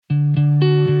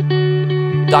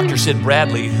Dr. Sid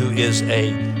Bradley, who is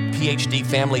a PhD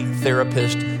family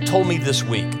therapist, told me this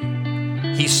week,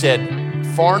 he said,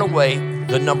 far and away,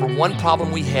 the number one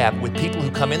problem we have with people who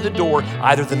come in the door,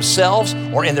 either themselves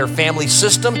or in their family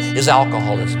system, is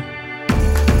alcoholism.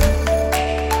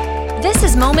 This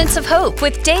is Moments of Hope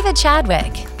with David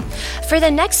Chadwick. For the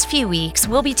next few weeks,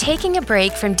 we'll be taking a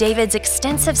break from David's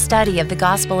extensive study of the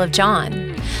Gospel of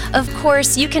John. Of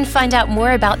course, you can find out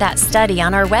more about that study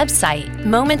on our website,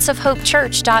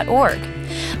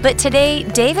 momentsofhopechurch.org. But today,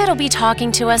 David will be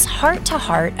talking to us heart to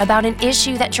heart about an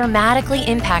issue that dramatically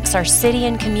impacts our city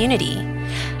and community: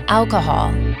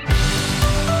 alcohol.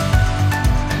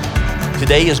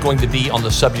 Today is going to be on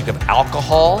the subject of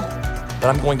alcohol, but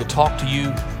I'm going to talk to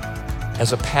you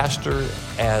as a pastor,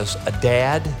 as a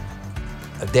dad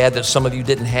that some of you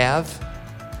didn't have,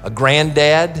 a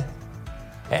granddad,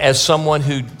 as someone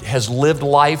who has lived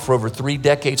life for over 3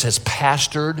 decades, has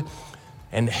pastored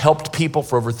and helped people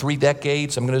for over 3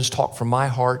 decades. I'm going to just talk from my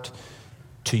heart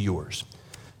to yours.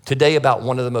 Today about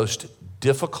one of the most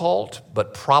difficult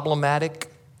but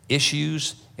problematic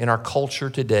issues in our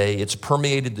culture today. It's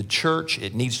permeated the church.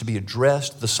 It needs to be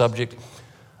addressed, the subject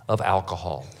of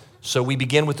alcohol. So we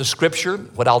begin with the scripture.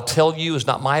 What I'll tell you is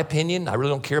not my opinion. I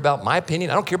really don't care about my opinion.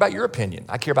 I don't care about your opinion.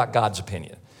 I care about God's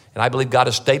opinion. And I believe God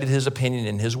has stated his opinion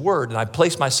in his word. And I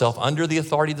place myself under the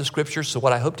authority of the scripture. So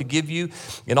what I hope to give you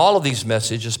in all of these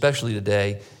messages, especially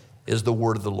today, is the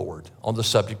word of the Lord on the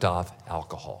subject of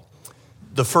alcohol.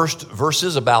 The first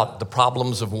verses about the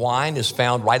problems of wine is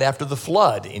found right after the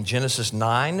flood in Genesis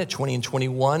 9, 20 and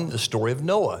 21, the story of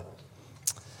Noah.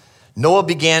 Noah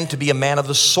began to be a man of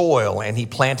the soil, and he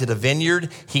planted a vineyard.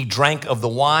 He drank of the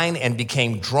wine and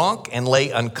became drunk and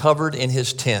lay uncovered in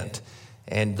his tent.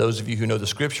 And those of you who know the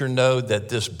scripture know that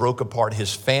this broke apart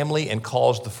his family and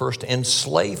caused the first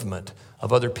enslavement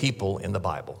of other people in the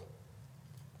Bible.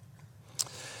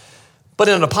 But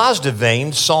in a positive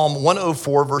vein, Psalm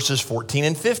 104 verses 14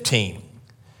 and 15.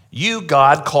 You,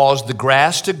 God, caused the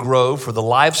grass to grow for the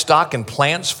livestock and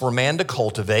plants for man to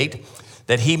cultivate,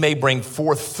 that he may bring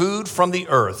forth food from the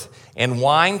earth, and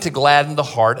wine to gladden the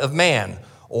heart of man,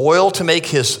 oil to make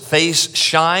his face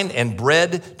shine, and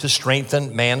bread to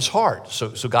strengthen man's heart.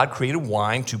 So God created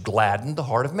wine to gladden the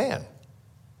heart of man.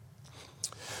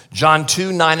 John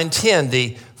 2, 9 and 10,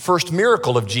 the first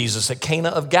miracle of Jesus at Cana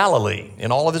of Galilee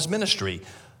in all of his ministry.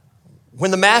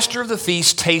 When the master of the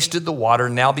feast tasted the water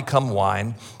now become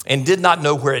wine and did not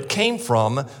know where it came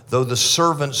from, though the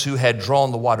servants who had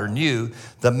drawn the water knew,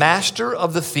 the master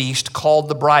of the feast called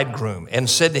the bridegroom and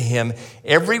said to him,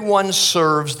 everyone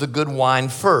serves the good wine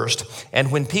first,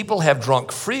 and when people have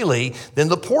drunk freely, then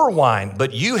the poor wine,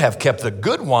 but you have kept the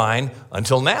good wine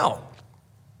until now.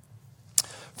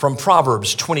 From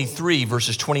Proverbs 23,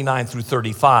 verses 29 through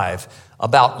 35,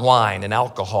 about wine and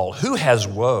alcohol. Who has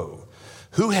woe?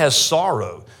 Who has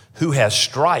sorrow? Who has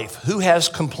strife? Who has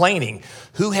complaining?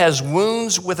 Who has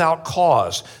wounds without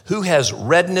cause? Who has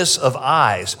redness of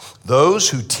eyes? Those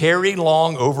who tarry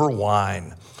long over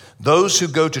wine. Those who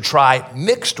go to try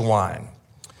mixed wine.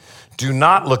 Do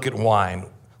not look at wine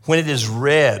when it is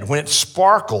red, when it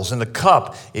sparkles in the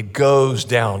cup, it goes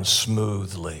down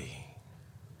smoothly.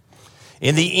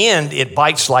 In the end, it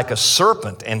bites like a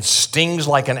serpent and stings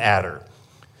like an adder.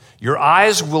 Your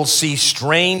eyes will see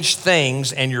strange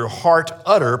things, and your heart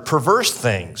utter perverse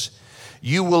things.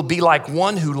 You will be like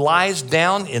one who lies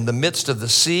down in the midst of the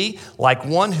sea, like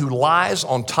one who lies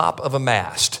on top of a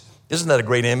mast. Isn't that a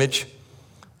great image?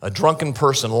 A drunken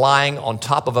person lying on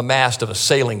top of a mast of a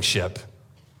sailing ship.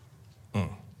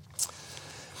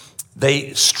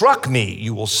 They struck me,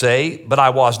 you will say, but I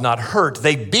was not hurt.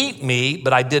 They beat me,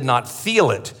 but I did not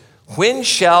feel it. When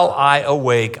shall I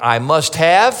awake? I must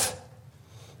have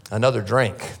another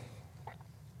drink.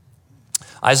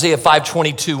 Isaiah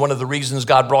 5:22, one of the reasons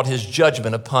God brought his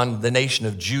judgment upon the nation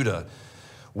of Judah.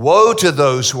 Woe to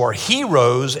those who are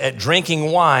heroes at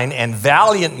drinking wine and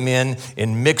valiant men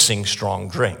in mixing strong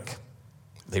drink.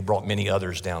 They brought many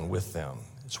others down with them.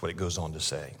 That's what it goes on to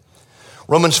say.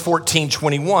 Romans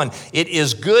 14:21, it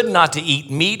is good not to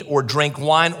eat meat or drink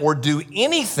wine or do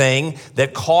anything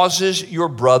that causes your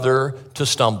brother to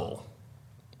stumble.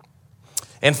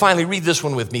 And finally, read this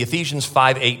one with me, Ephesians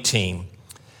 5:18.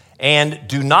 And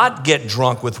do not get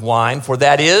drunk with wine, for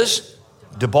that is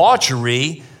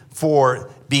debauchery,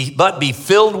 but be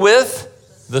filled with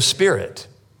the Spirit.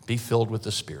 Be filled with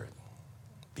the Spirit.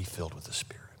 Be filled with the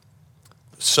Spirit.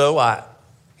 So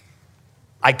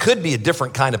I could be a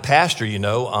different kind of pastor, you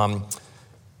know.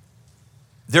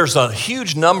 There's a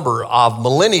huge number of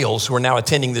millennials who are now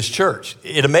attending this church.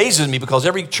 It amazes me because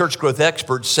every church growth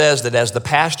expert says that as the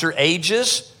pastor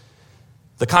ages,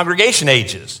 the congregation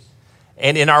ages.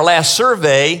 And in our last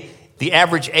survey, the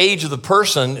average age of the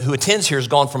person who attends here has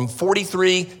gone from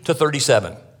 43 to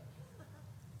 37.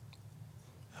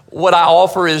 What I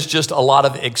offer is just a lot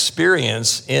of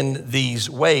experience in these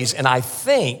ways. And I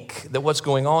think that what's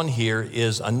going on here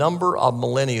is a number of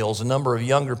millennials, a number of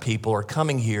younger people are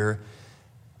coming here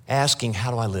asking,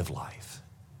 how do I live life?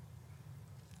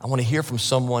 I want to hear from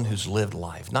someone who's lived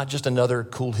life, not just another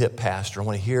cool hip pastor. I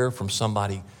want to hear from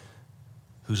somebody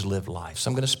who's lived life. So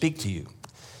I'm going to speak to you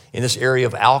in this area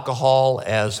of alcohol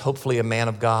as hopefully a man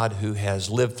of God who has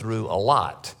lived through a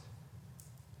lot.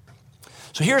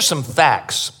 So here's some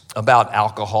facts about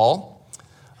alcohol.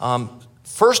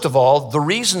 First of all, the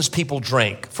reasons people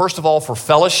drink. First of all, for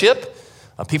fellowship.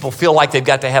 People feel like they've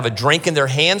got to have a drink in their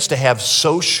hands to have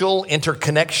social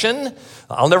interconnection.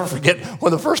 I'll never forget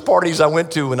one of the first parties I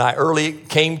went to when I early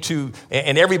came to,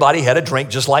 and everybody had a drink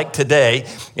just like today.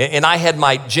 And I had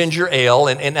my ginger ale,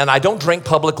 and I don't drink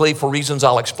publicly for reasons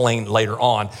I'll explain later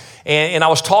on. And I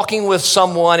was talking with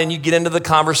someone, and you get into the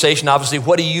conversation, obviously,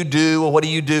 what do you do? Well, what do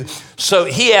you do? So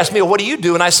he asked me, well, what do you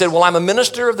do? And I said, well, I'm a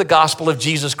minister of the gospel of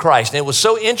Jesus Christ. And it was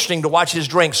so interesting to watch his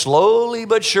drink slowly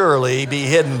but surely be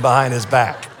hidden behind his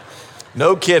back.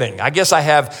 No kidding. I guess I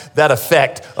have that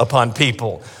effect upon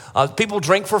people. People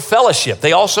drink for fellowship.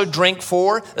 They also drink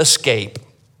for escape,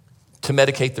 to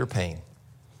medicate their pain.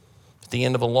 At the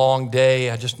end of a long day,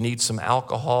 I just need some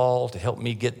alcohol to help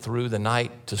me get through the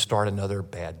night to start another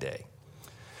bad day.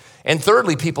 And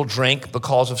thirdly, people drink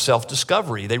because of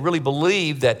self-discovery. They really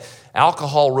believe that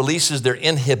alcohol releases their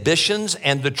inhibitions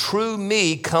and the true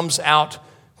me comes out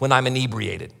when I'm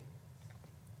inebriated.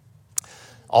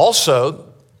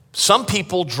 Also, some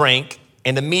people drink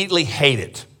and immediately hate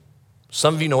it.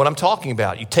 Some of you know what I'm talking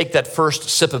about. You take that first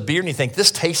sip of beer and you think,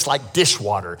 this tastes like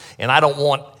dishwater and I don't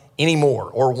want any more.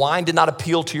 Or wine did not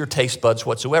appeal to your taste buds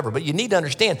whatsoever. But you need to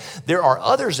understand, there are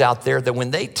others out there that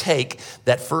when they take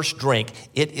that first drink,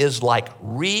 it is like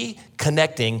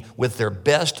reconnecting with their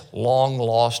best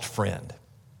long-lost friend.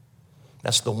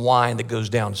 That's the wine that goes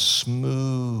down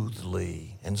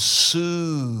smoothly and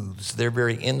soothes their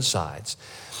very insides.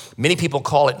 Many people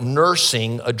call it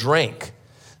nursing a drink.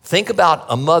 Think about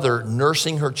a mother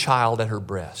nursing her child at her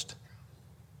breast.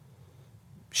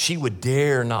 She would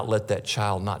dare not let that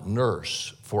child not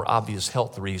nurse for obvious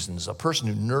health reasons. A person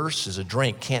who nurses a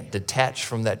drink can't detach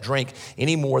from that drink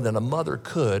any more than a mother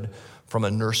could from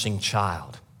a nursing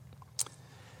child.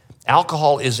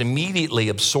 Alcohol is immediately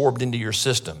absorbed into your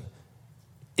system.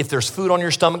 If there's food on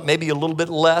your stomach, maybe a little bit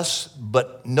less,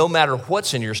 but no matter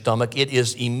what's in your stomach, it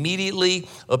is immediately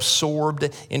absorbed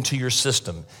into your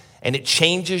system. And it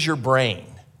changes your brain.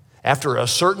 After a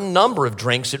certain number of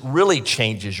drinks, it really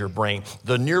changes your brain.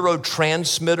 The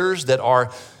neurotransmitters that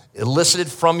are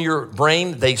elicited from your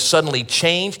brain, they suddenly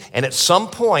change. And at some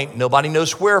point, nobody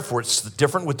knows wherefore, it's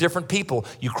different with different people,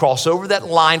 you cross over that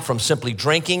line from simply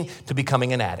drinking to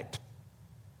becoming an addict.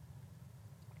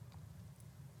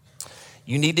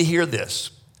 You need to hear this.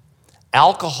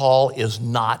 Alcohol is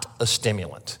not a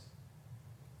stimulant.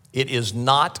 It is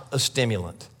not a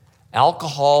stimulant.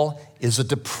 Alcohol is a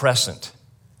depressant.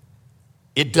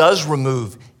 It does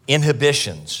remove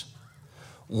inhibitions.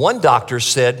 One doctor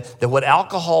said that what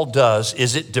alcohol does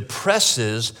is it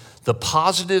depresses the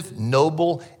positive,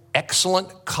 noble,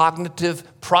 excellent cognitive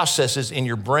processes in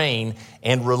your brain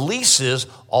and releases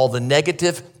all the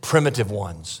negative, primitive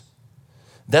ones.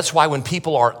 That's why when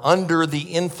people are under the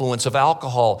influence of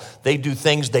alcohol, they do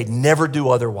things they'd never do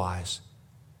otherwise.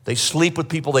 They sleep with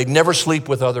people they'd never sleep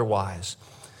with otherwise.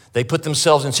 They put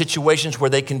themselves in situations where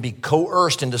they can be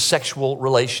coerced into sexual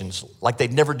relations like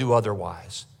they'd never do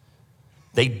otherwise.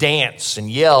 They dance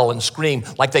and yell and scream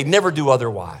like they'd never do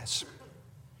otherwise.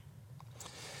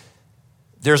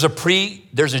 There's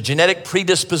a genetic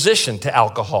predisposition to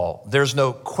alcohol. There's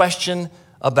no question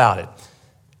about it.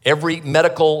 Every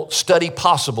medical study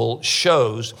possible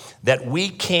shows that we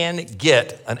can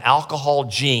get an alcohol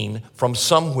gene from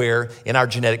somewhere in our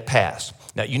genetic past.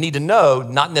 Now, you need to know,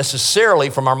 not necessarily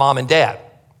from our mom and dad.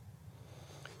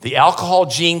 The alcohol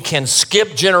gene can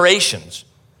skip generations.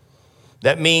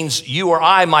 That means you or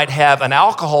I might have an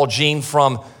alcohol gene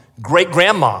from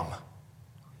great-grandmom.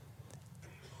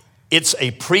 It's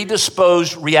a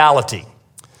predisposed reality.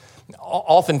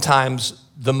 Oftentimes,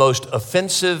 the most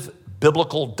offensive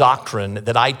biblical doctrine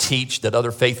that I teach, that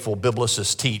other faithful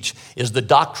biblicists teach, is the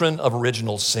doctrine of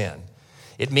original sin.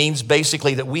 It means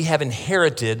basically that we have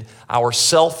inherited our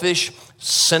selfish,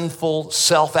 sinful,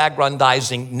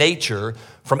 self-aggrandizing nature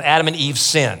from Adam and Eve's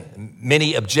sin.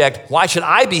 Many object, why should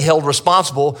I be held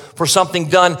responsible for something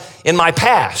done in my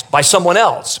past by someone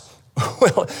else?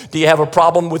 Well, do you have a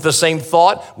problem with the same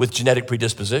thought? With genetic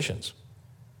predispositions.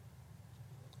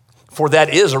 For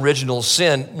that is original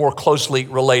sin more closely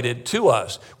related to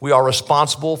us. We are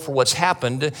responsible for what's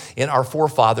happened in our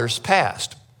forefathers'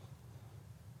 past.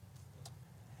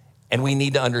 And we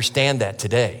need to understand that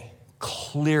today,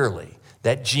 clearly.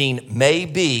 That gene may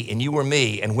be in you or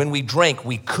me, and when we drink,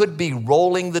 we could be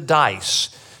rolling the dice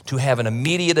to have an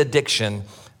immediate addiction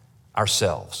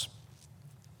ourselves.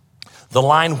 The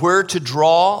line where to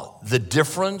draw the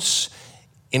difference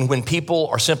in when people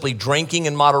are simply drinking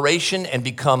in moderation and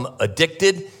become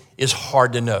addicted is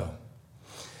hard to know.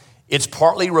 It's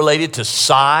partly related to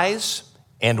size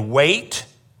and weight,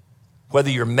 whether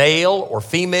you're male or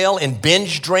female. In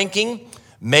binge drinking,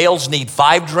 males need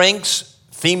 5 drinks,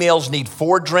 females need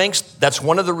 4 drinks. That's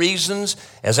one of the reasons,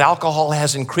 as alcohol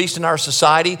has increased in our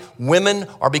society, women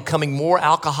are becoming more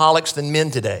alcoholics than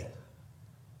men today.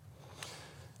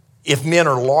 If men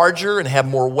are larger and have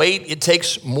more weight, it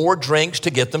takes more drinks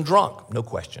to get them drunk, no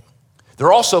question. There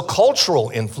are also cultural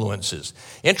influences.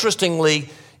 Interestingly,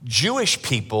 Jewish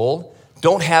people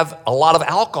don't have a lot of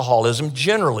alcoholism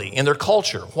generally in their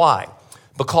culture. Why?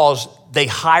 Because they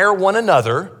hire one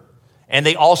another and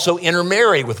they also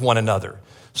intermarry with one another.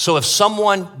 So if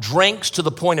someone drinks to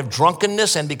the point of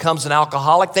drunkenness and becomes an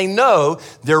alcoholic, they know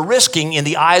they're risking, in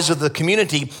the eyes of the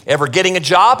community, ever getting a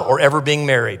job or ever being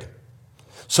married.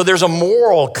 So there's a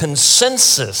moral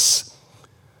consensus,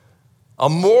 a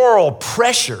moral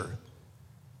pressure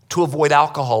to avoid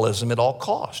alcoholism at all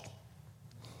costs.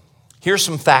 Here's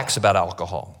some facts about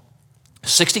alcohol.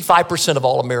 65% of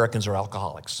all Americans are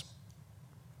alcoholics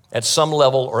at some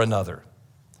level or another.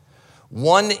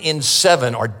 1 in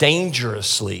 7 are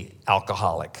dangerously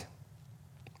alcoholic.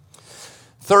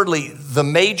 Thirdly, the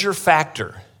major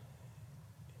factor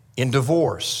in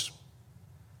divorce,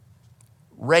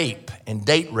 rape and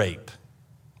date rape,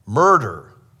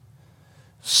 murder,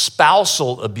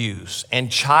 spousal abuse,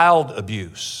 and child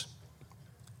abuse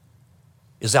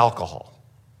is alcohol.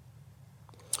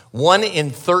 1 in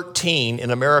 13 in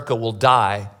America will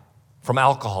die from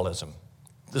alcoholism.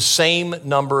 The same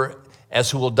number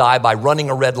as who will die by running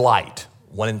a red light,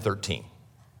 1 in 13.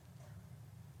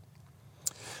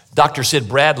 Dr. Sid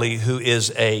Bradley, who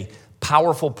is a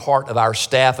powerful part of our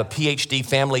staff, a PhD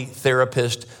family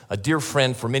therapist, a dear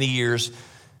friend for many years,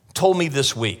 told me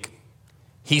this week.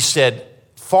 He said,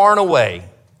 far and away,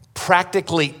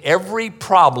 practically every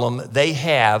problem they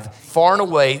have, far and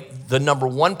away, the number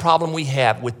one problem we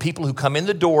have with people who come in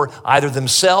the door, either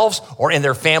themselves or in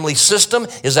their family system,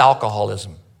 is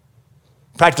alcoholism.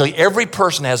 Practically every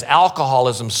person has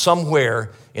alcoholism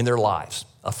somewhere in their lives,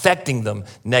 affecting them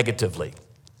negatively.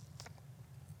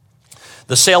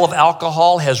 The sale of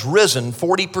alcohol has risen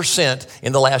 40%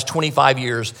 in the last 25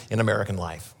 years in American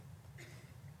life.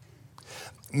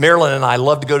 Marilyn and I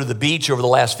love to go to the beach. Over the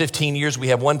last 15 years, we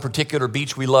have one particular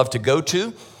beach we love to go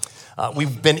to.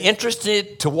 We've been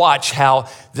interested to watch how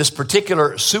this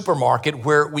particular supermarket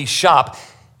where we shop,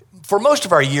 for most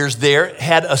of our years there,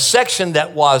 had a section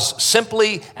that was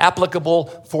simply applicable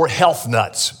for health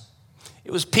nuts.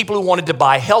 It was people who wanted to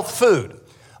buy health food.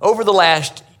 Over the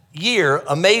last year,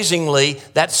 amazingly,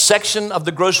 that section of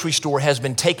the grocery store has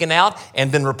been taken out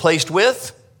and been replaced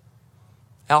with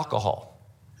alcohol.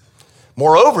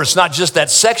 Moreover, it's not just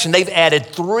that section. They've added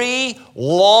 3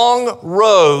 long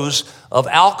rows of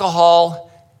alcohol,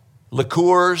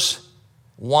 liqueurs,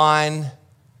 wine,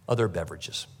 other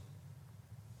beverages.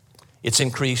 It's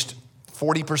increased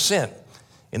 40%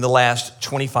 in the last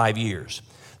 25 years.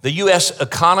 The U.S.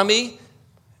 economy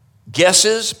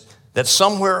guesses that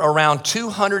somewhere around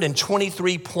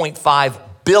 $223.5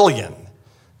 billion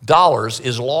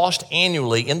is lost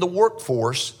annually in the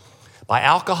workforce by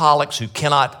alcoholics who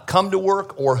cannot come to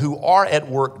work or who are at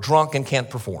work drunk and can't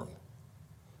perform.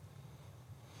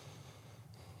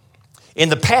 In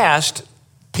the past,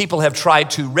 people have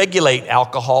tried to regulate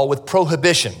alcohol with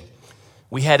prohibition.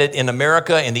 We had it in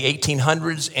America in the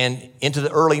 1800s and into the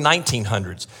early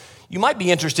 1900s. You might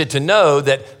be interested to know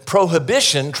that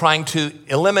prohibition, trying to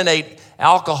eliminate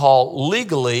alcohol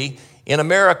legally in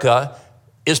America,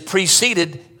 is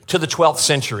preceded to the 12th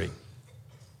century.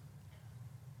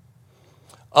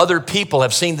 Other people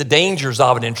have seen the dangers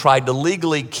of it and tried to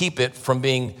legally keep it from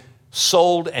being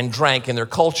sold and drank in their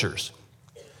cultures.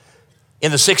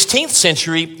 In the 16th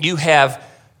century, you have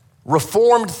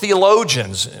Reformed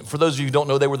theologians. For those of you who don't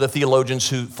know, they were the theologians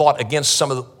who fought against some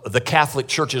of the Catholic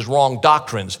Church's wrong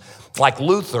doctrines, like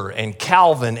Luther and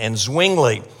Calvin and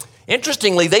Zwingli.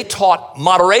 Interestingly, they taught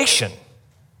moderation,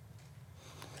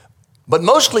 but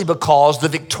mostly because the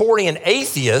Victorian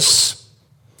atheists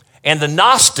and the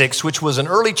Gnostics, which was an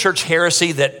early church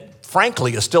heresy that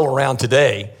frankly is still around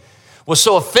today, was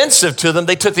so offensive to them,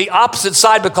 they took the opposite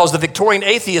side because the Victorian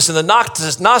atheists and the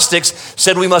Gnostics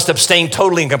said we must abstain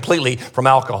totally and completely from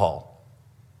alcohol.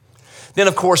 Then,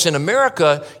 of course, in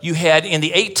America, you had in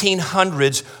the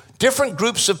 1800s different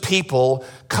groups of people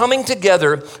coming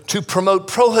together to promote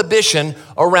prohibition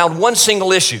around one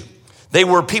single issue. They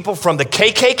were people from the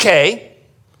KKK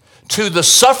to the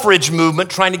suffrage movement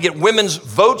trying to get women's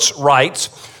votes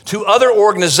rights, to other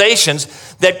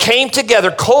organizations that came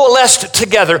together, coalesced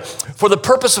together for the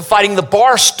purpose of fighting the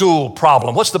bar stool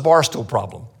problem. What's the bar stool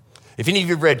problem? If any of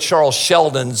you read Charles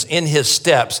Sheldon's In His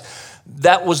Steps,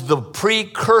 that was the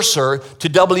precursor to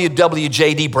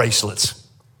WWJD bracelets.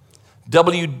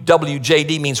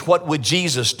 WWJD means what would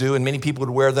Jesus do? And many people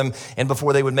would wear them, and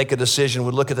before they would make a decision,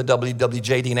 would look at the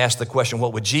WWJD and ask the question,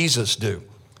 what would Jesus do?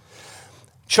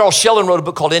 Charles Sheldon wrote a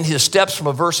book called In His Steps from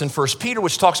a verse in 1 Peter,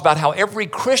 which talks about how every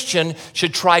Christian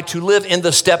should try to live in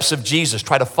the steps of Jesus,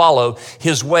 try to follow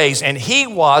his ways. And he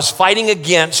was fighting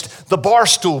against the bar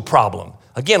stool problem.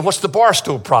 Again, what's the bar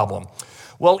stool problem?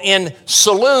 Well, in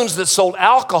saloons that sold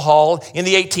alcohol in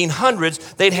the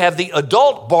 1800s, they'd have the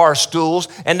adult bar stools,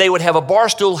 and they would have a bar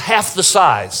stool half the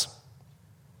size.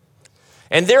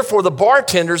 And therefore, the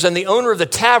bartenders and the owner of the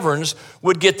taverns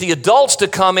would get the adults to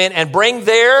come in and bring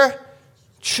their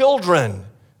children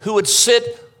who would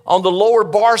sit on the lower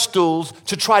bar stools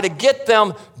to try to get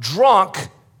them drunk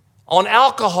on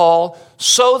alcohol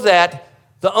so that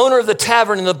the owner of the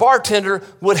tavern and the bartender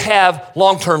would have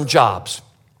long-term jobs.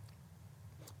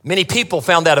 Many people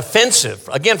found that offensive,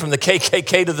 again, from the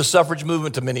KKK to the suffrage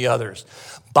movement to many others.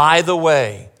 By the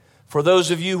way, for those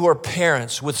of you who are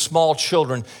parents with small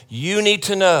children, you need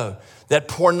to know that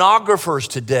pornographers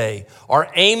today are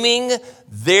aiming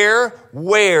their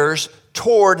wares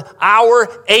toward our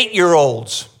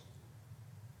 8-year-olds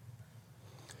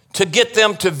to get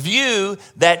them to view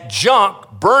that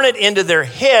junk, burn it into their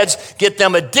heads, get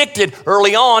them addicted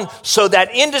early on so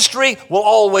that industry will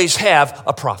always have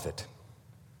a profit.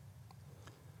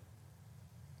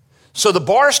 So the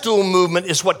barstool movement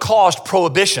is what caused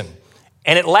prohibition.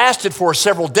 And it lasted for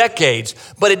several decades,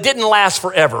 but it didn't last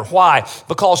forever. Why?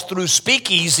 Because through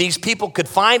speakeasies, people could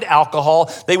find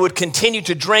alcohol, they would continue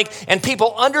to drink, and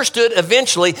people understood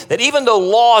eventually that even though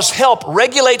laws help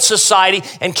regulate society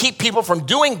and keep people from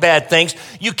doing bad things,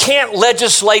 you can't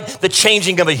legislate the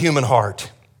changing of a human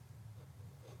heart.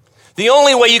 The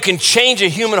only way you can change a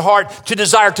human heart to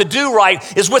desire to do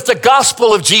right is with the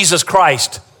gospel of Jesus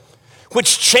Christ,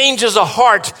 which changes a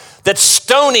heart that's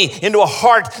stony into a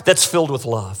heart that's filled with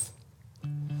love.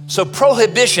 So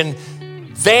prohibition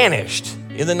vanished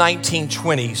in the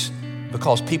 1920s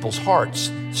because people's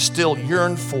hearts still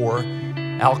yearned for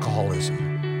alcoholism.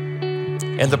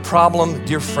 And the problem,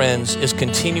 dear friends, is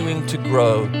continuing to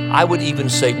grow. I would even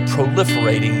say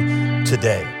proliferating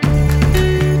today.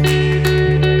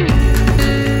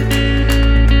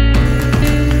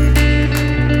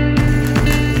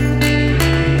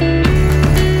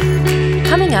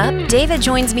 Coming up, David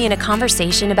joins me in a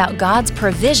conversation about God's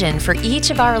provision for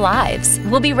each of our lives.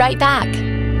 We'll be right back.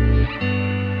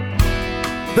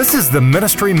 This is the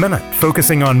Ministry Minute,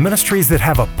 focusing on ministries that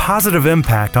have a positive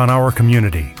impact on our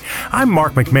community. I'm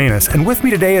Mark McManus, and with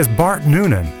me today is Bart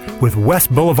Noonan with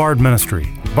West Boulevard Ministry.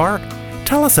 Bart,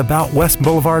 tell us about West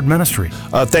Boulevard Ministry.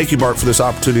 Thank you, Mark, for this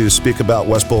opportunity to speak about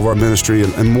West Boulevard Ministry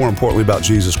and more importantly about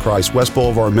Jesus Christ. West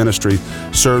Boulevard Ministry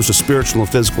serves the spiritual and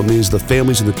physical needs of the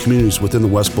families and the communities within the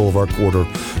West Boulevard corridor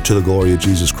to the glory of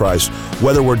Jesus Christ.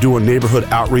 Whether we're doing neighborhood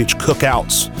outreach,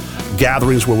 cookouts,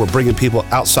 gatherings where we're bringing people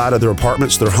outside of their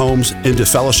apartments, their homes, into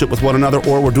fellowship with one another,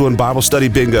 or we're doing Bible study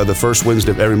bingo the first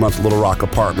Wednesday of every month at Little Rock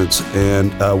Apartments.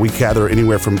 And we gather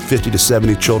anywhere from 50 to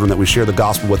 70 children that we share the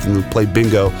gospel with and we play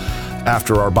bingo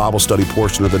after our Bible study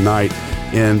portion of the night.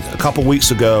 And a couple weeks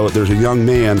ago, there's a young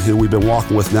man who we've been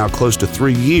walking with now close to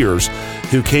 3 years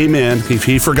who came in.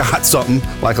 He forgot something,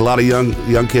 like a lot of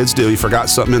young kids do. He forgot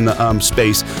something in the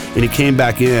space, and he came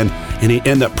back in, and he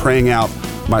ended up praying out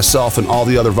myself and all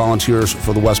the other volunteers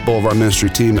for the West Boulevard Ministry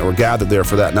team that were gathered there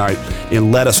for that night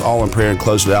and led us all in prayer and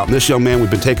closed it out. And this young man,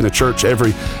 we've been taking to church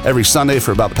every Sunday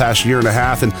for about the past year and a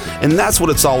half. And that's what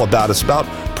it's all about. It's about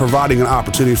providing an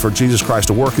opportunity for Jesus Christ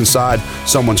to work inside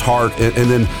someone's heart and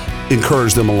then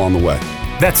encourage them along the way.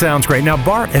 That sounds great. Now,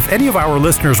 Bart, if any of our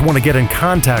listeners want to get in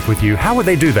contact with you, how would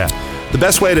they do that? The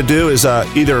best way to do is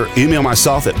either email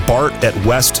myself at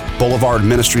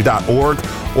bart@westboulevardministry.org,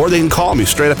 or they can call me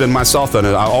straight up in my cell phone,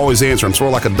 and I'll always answer. I'm sort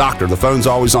of like a doctor. The phone's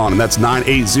always on, and that's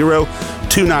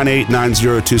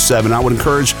 298-9027. I would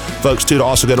encourage folks to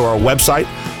also go to our website,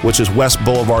 which is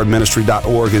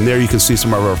westboulevardministry.org, and there you can see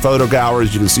some of our photo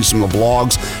galleries, you can see some of the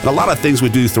vlogs, and a lot of things we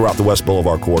do throughout the West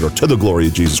Boulevard corridor to the glory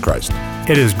of Jesus Christ.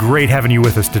 It is great having you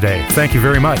with us today. Thank you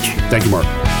very much. Thank you, Mark.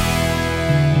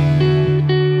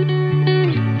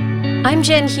 I'm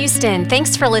Jen Houston.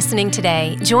 Thanks for listening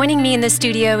today. Joining me in the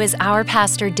studio is our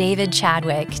Pastor David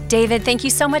Chadwick. David, thank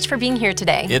you so much for being here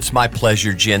today. It's my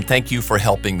pleasure, Jen. Thank you for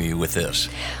helping me with this.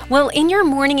 Well, in your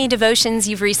morning devotions,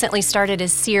 you've recently started a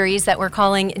series that we're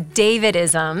calling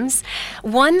Davidisms.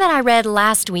 One that I read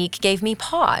last week gave me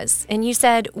pause, and you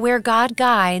said, where God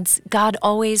guides, God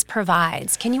always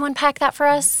provides. Can you unpack that for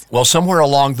us? Well, somewhere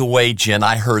along the way, Jen,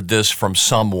 I heard this from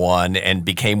someone and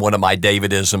became one of my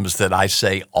Davidisms that I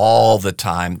say all the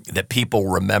time, that people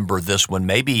remember this one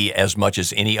maybe as much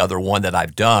as any other one that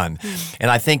I've done. And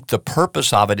I think the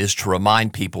purpose of it is to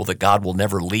remind people that God will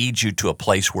never lead you to a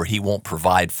place where He won't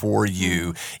provide for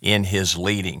you in His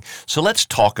leading. So let's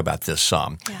talk about this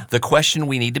some. Yeah. The question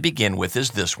we need to begin with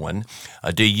is this one.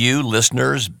 Do you,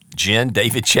 listeners, Jen,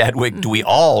 David Chadwick, do we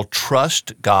all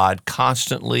trust God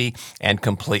constantly and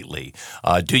completely?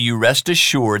 Do you rest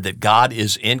assured that God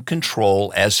is in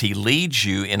control as He leads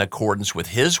you in accordance with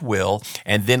His will,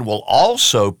 and then will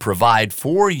also provide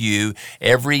for you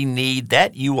every need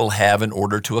that you will have in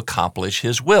order to accomplish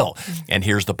His will? And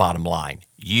here's the bottom line.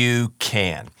 You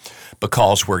can.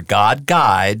 Because where God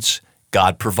guides,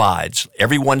 God provides.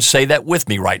 Everyone say that with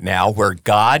me right now. Where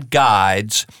God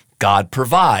guides, God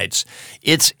provides.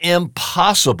 It's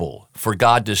impossible for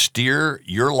God to steer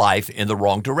your life in the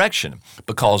wrong direction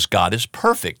because God is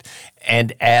perfect,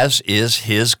 and as is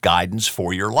His guidance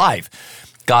for your life.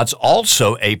 God's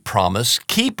also a promise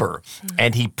keeper,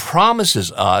 and He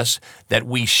promises us that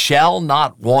we shall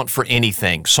not want for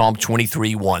anything. Psalm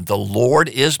 23:1, the Lord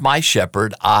is my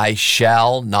shepherd, I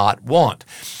shall not want.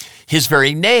 His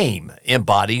very name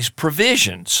embodies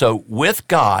provision. So with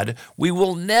God, we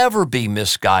will never be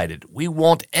misguided. We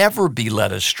won't ever be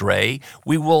led astray.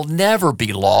 We will never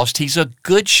be lost. He's a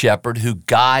good shepherd who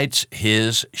guides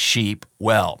His sheep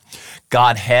well.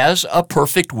 God has a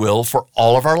perfect will for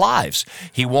all of our lives.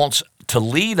 He wants to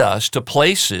lead us to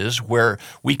places where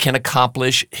we can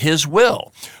accomplish His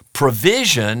will.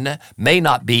 Provision may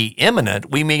not be imminent.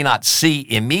 We may not see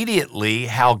immediately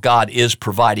how God is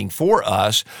providing for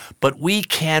us, but we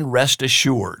can rest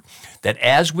assured that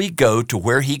as we go to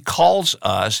where He calls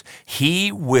us,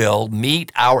 He will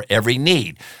meet our every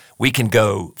need. We can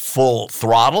go full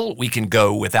throttle. We can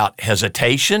go without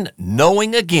hesitation,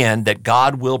 knowing again that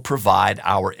God will provide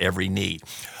our every need.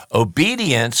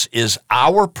 Obedience is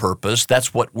our purpose.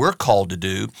 That's what we're called to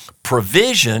do.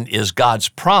 Provision is God's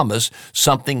promise,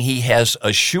 something He has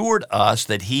assured us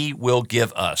that He will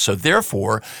give us. So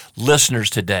therefore, listeners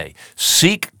today,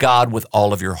 seek God with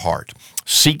all of your heart.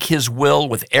 Seek His will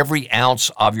with every ounce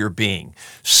of your being.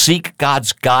 Seek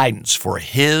God's guidance for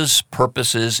His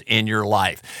purposes in your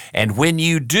life. And when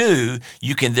you do,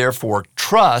 you can therefore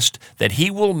trust that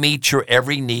He will meet your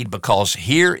every need, because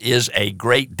here is a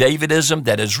great Davidism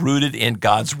that is rooted in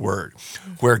God's Word.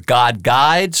 Where God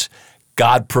guides,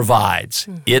 God provides.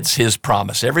 It's His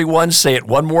promise. Everyone say it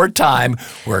one more time.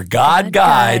 Where God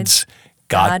guides,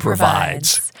 God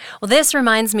provides. Well, this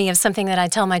reminds me of something that I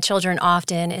tell my children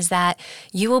often, is that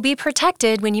you will be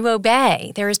protected when you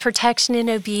obey. There is protection in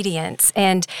obedience,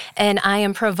 and I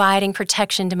am providing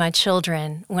protection to my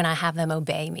children when I have them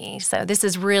obey me. So this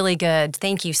is really good.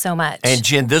 Thank you so much. And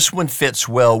Jen, this one fits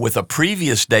well with a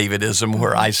previous Davidism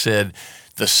where I said,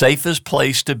 the safest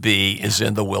place to be is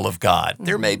in the will of God.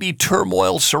 There may be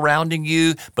turmoil surrounding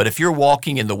you, but if you're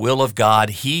walking in the will of God,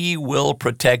 He will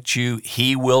protect you.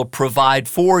 He will provide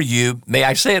for you. May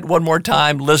I say it one more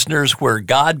time, listeners? Where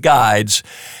God guides,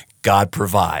 God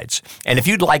provides. And if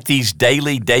you'd like these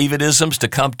daily Davidisms to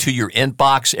come to your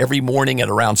inbox every morning at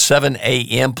around 7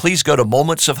 a.m., please go to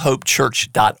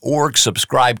momentsofhopechurch.org,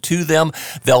 subscribe to them.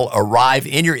 They'll arrive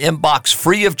in your inbox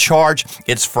free of charge.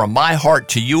 It's from my heart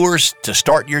to yours to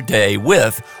start your day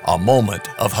with a moment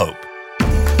of hope.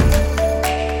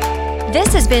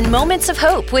 This has been Moments of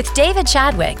Hope with David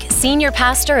Chadwick, Senior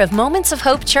Pastor of Moments of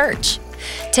Hope Church.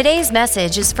 Today's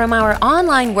message is from our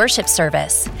online worship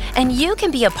service, and you can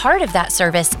be a part of that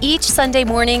service each Sunday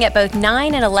morning at both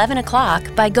 9 and 11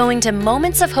 o'clock by going to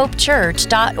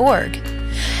momentsofhopechurch.org.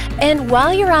 And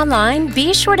while you're online,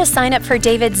 be sure to sign up for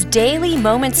David's daily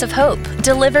Moments of Hope,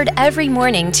 delivered every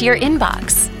morning to your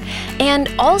inbox.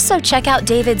 And also check out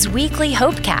David's weekly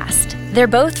Hopecast. They're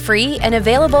both free and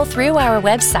available through our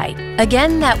website.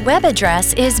 Again, that web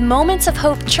address is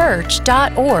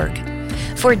momentsofhopechurch.org.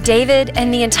 For David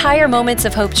and the entire Moments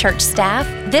of Hope Church staff,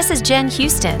 this is Jen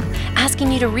Houston,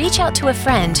 asking you to reach out to a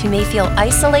friend who may feel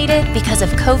isolated because of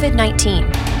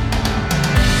COVID-19.